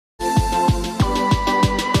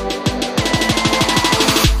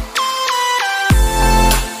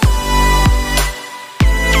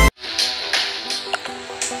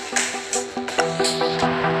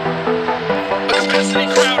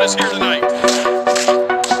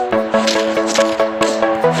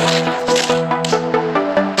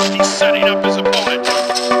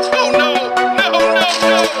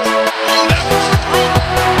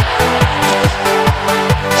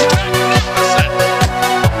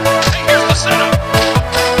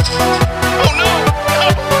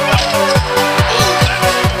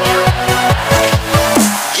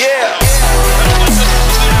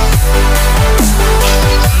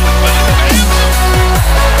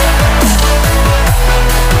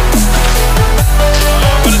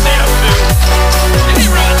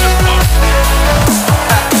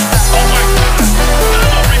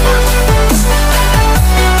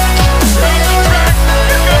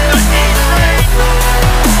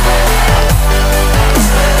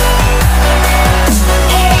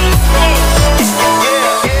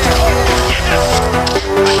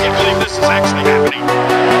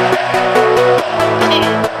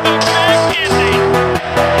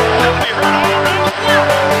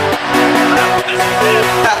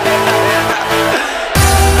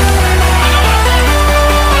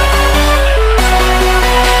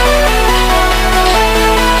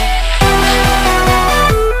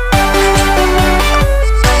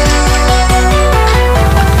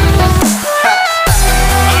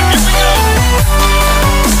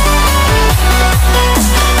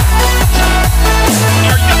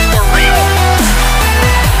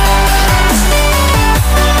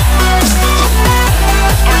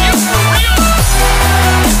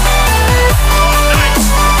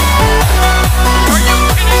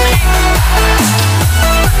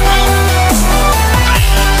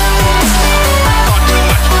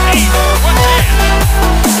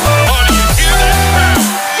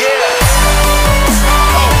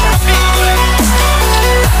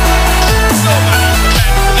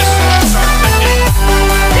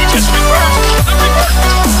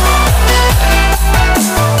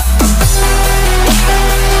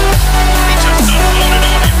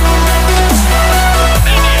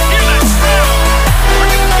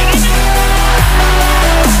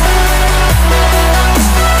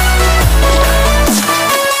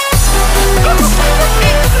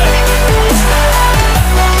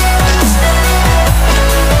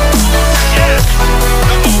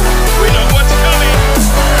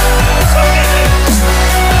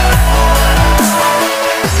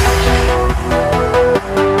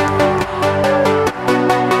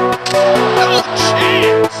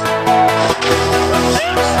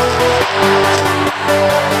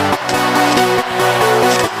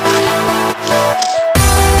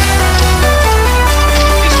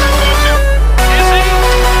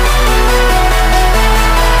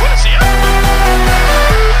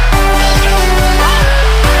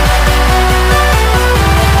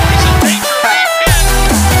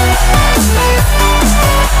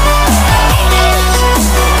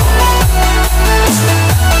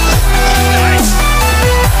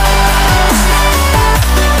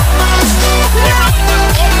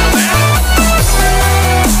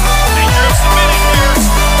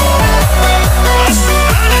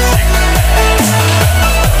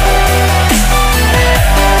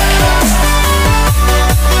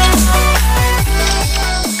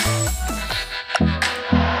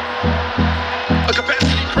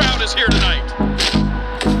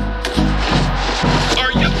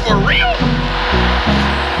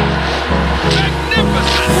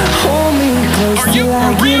till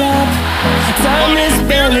I get up. Time is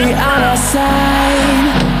barely on our side.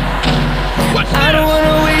 I don't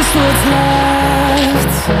wanna waste what's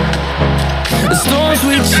left. The storms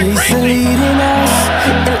we chase are leading us,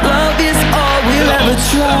 and love is all we'll ever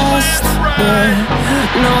trust. But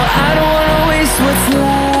no, I don't wanna waste what's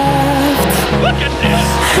left.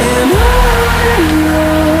 And on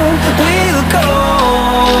we'll go,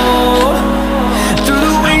 through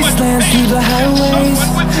the wastelands, through the highways,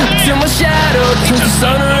 till my shadow turns to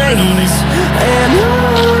sun rays. And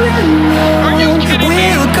on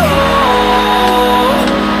we'll go,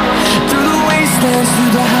 through the wastelands,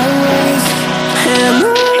 through the highways, and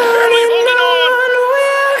on.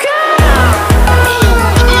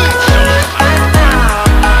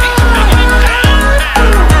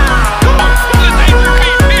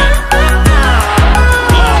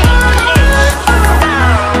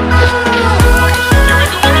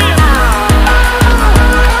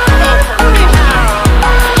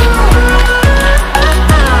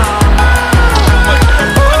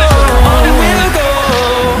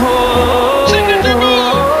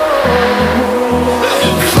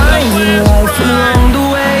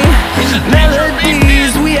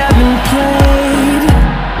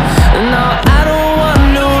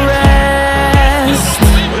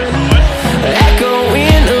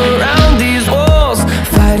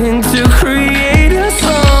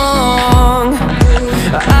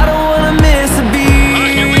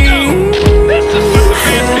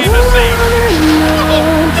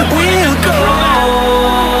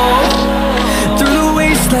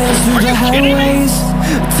 Through the highways,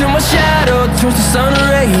 till my shadow turns to sun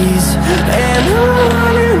rays. And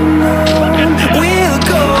on we'll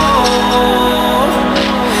go,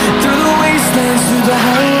 through the wastelands, through the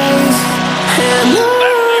highways, and on.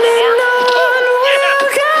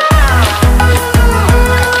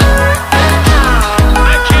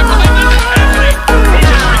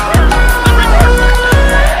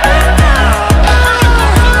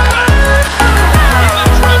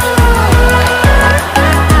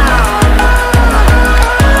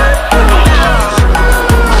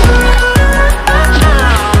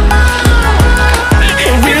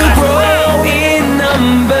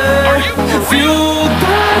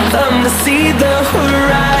 See the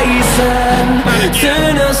horizon,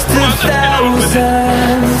 turn us to thousands.